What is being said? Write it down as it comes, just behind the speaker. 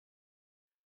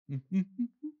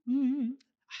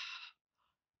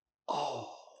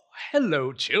Oh,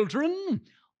 hello, children.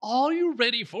 Are you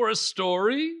ready for a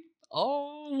story?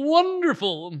 Oh,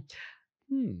 wonderful.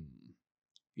 Hmm.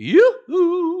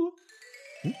 Yoo-hoo!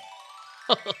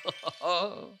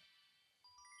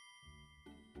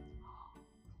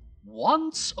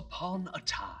 Once upon a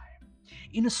time,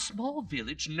 in a small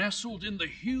village nestled in the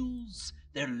hills,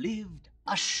 there lived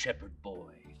a shepherd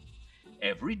boy.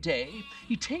 Every day,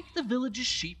 he'd take the village's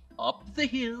sheep up the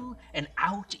hill and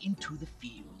out into the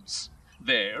fields.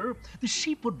 There, the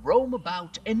sheep would roam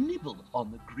about and nibble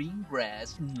on the green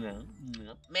grass.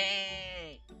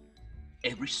 Meh.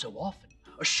 Every so often,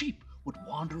 a sheep would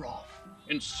wander off,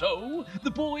 and so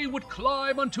the boy would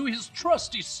climb onto his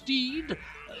trusty steed,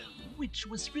 which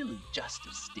was really just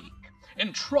a stick,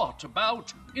 and trot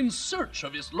about in search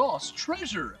of his lost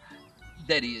treasure,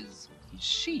 that is, his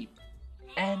sheep,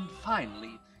 and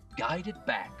finally guide it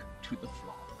back to the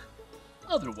flock.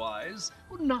 Otherwise,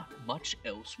 not much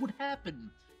else would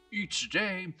happen. Each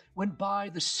day went by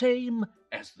the same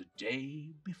as the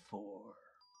day before.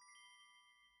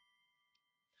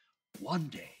 One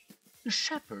day, the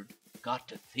shepherd got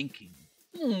to thinking,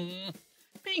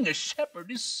 being a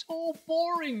shepherd is so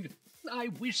boring. I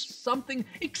wish something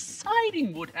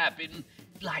exciting would happen.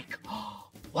 Like,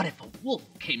 what if a wolf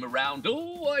came around?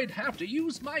 Oh, I'd have to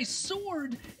use my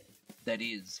sword, that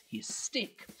is, his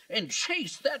stick, and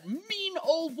chase that mean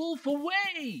old wolf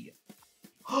away.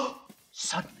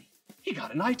 Suddenly, he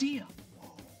got an idea.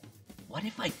 What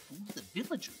if I fooled the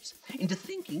villagers into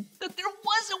thinking that there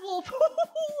was a wolf?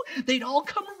 They'd all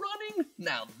come running.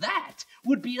 Now that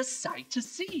would be a sight to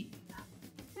see.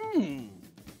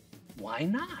 Why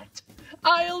not?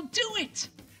 I'll do it.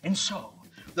 And so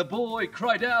the boy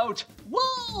cried out,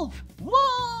 "Wolf!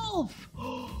 Wolf!"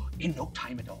 In no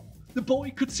time at all, the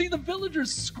boy could see the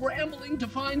villagers scrambling to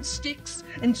find sticks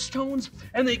and stones,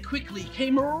 and they quickly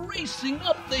came racing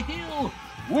up the hill.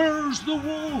 "Where's the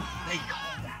wolf?" they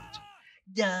called out.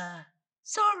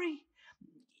 Sorry.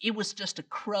 It was just a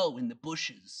crow in the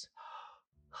bushes."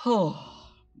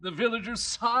 The villagers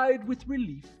sighed with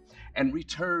relief and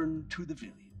returned to the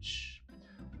village.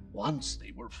 Once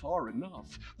they were far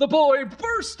enough, the boy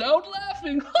burst out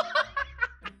laughing.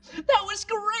 "That was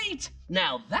great!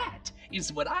 Now that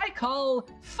is what I call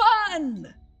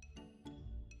fun!"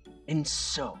 And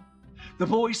so, the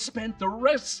boy spent the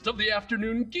rest of the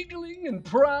afternoon giggling and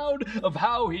proud of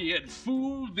how he had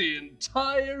fooled the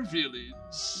entire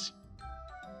village.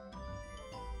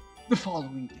 The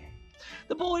following day,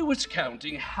 the boy was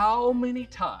counting how many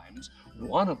times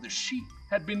one of the sheep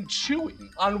had been chewing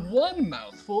on one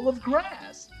mouthful of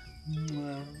grass.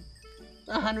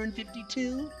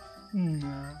 152.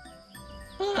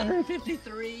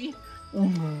 153.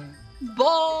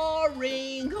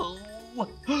 Boring.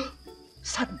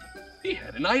 Suddenly, he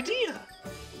had an idea.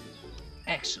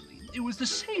 Actually, it was the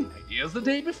same idea as the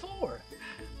day before.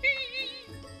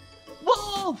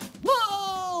 "Wolf!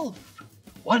 Wolf!"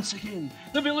 Once again,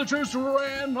 the villagers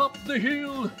ran up the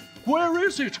hill. "Where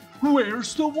is it?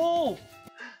 Where's the wolf?"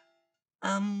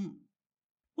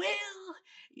 Well,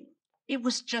 it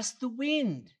was just the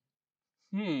wind.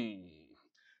 The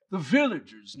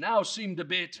villagers now seemed a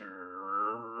bit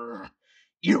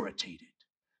irritated.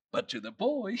 But to the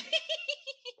boy,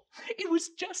 it was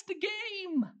just a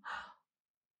game.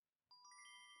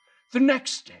 The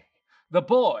next day, the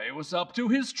boy was up to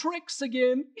his tricks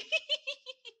again.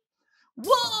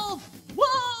 "Wolf!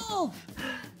 Wolf!"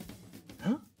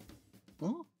 Huh?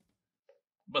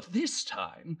 But this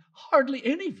time, hardly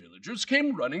any villagers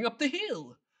came running up the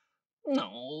hill.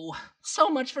 Oh, so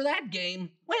much for that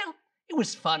game. Well, it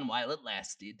was fun while it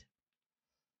lasted.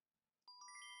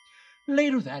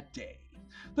 Later that day,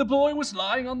 the boy was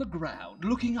lying on the ground,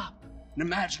 looking up and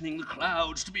imagining the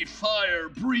clouds to be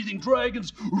fire-breathing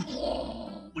dragons,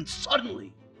 when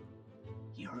suddenly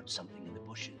he heard something in the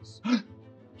bushes.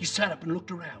 He sat up and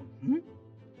looked around.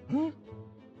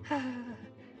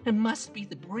 It must be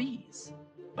the breeze.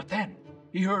 But then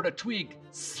he heard a twig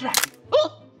snap.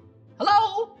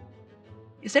 Hello?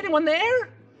 Is anyone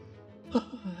there?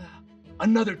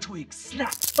 Another twig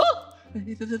snapped.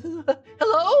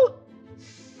 Hello?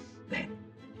 Then,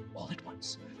 all at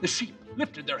once, the sheep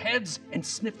lifted their heads and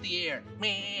sniffed the air.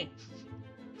 Meh.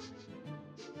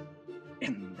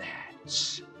 And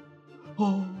that's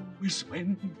is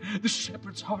when the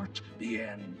shepherd's heart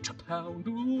began to pound.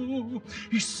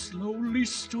 He slowly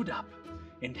stood up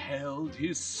and held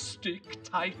his stick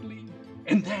tightly,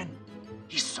 and then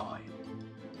he saw him.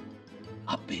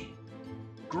 A big,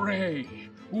 gray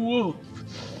wolf.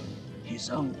 His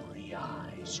hungry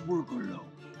eyes were glowing.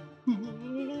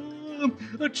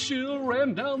 A chill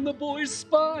ran down the boy's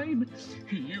spine.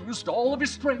 He used all of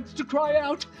his strength to cry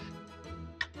out,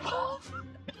 "Wolf!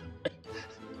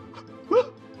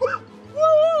 Wolf!"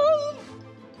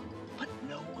 But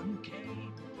no one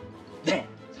came. Then,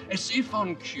 as if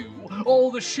on cue,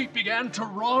 all the sheep began to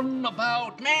run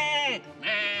about. Meh,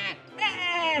 meh,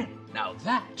 meh. Now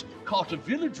that caught a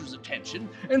villager's attention,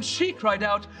 and she cried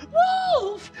out,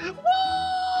 "Wolf!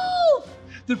 Wolf!"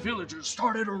 The villagers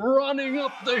started running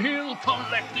up the hill,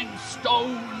 collecting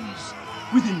stones.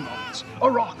 Within moments, a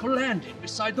rock landed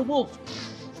beside the wolf.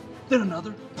 Then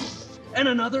another, and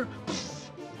another.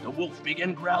 The wolf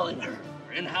began growling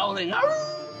and howling,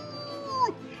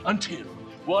 "Arr!" until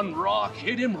one rock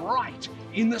hit him right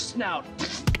in the snout.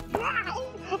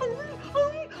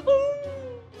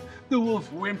 The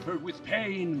wolf whimpered with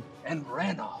pain and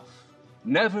ran off,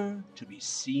 never to be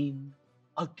seen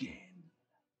again.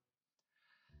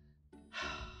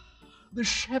 The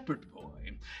shepherd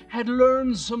boy had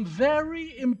learned some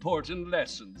very important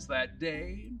lessons that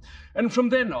day, and from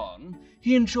then on,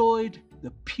 he enjoyed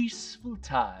the peaceful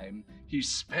time he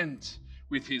spent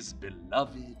with his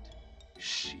beloved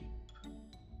sheep.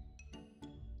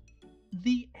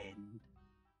 The end.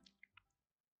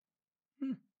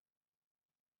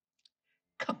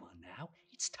 Come on now,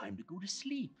 it's time to go to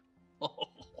sleep.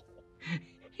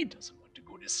 He doesn't want to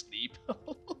go to sleep.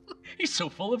 He's so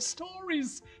full of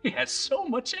stories. He has so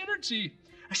much energy.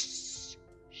 Shh,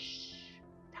 shh,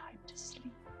 time to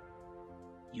sleep.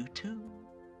 You too.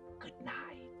 Good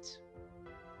night.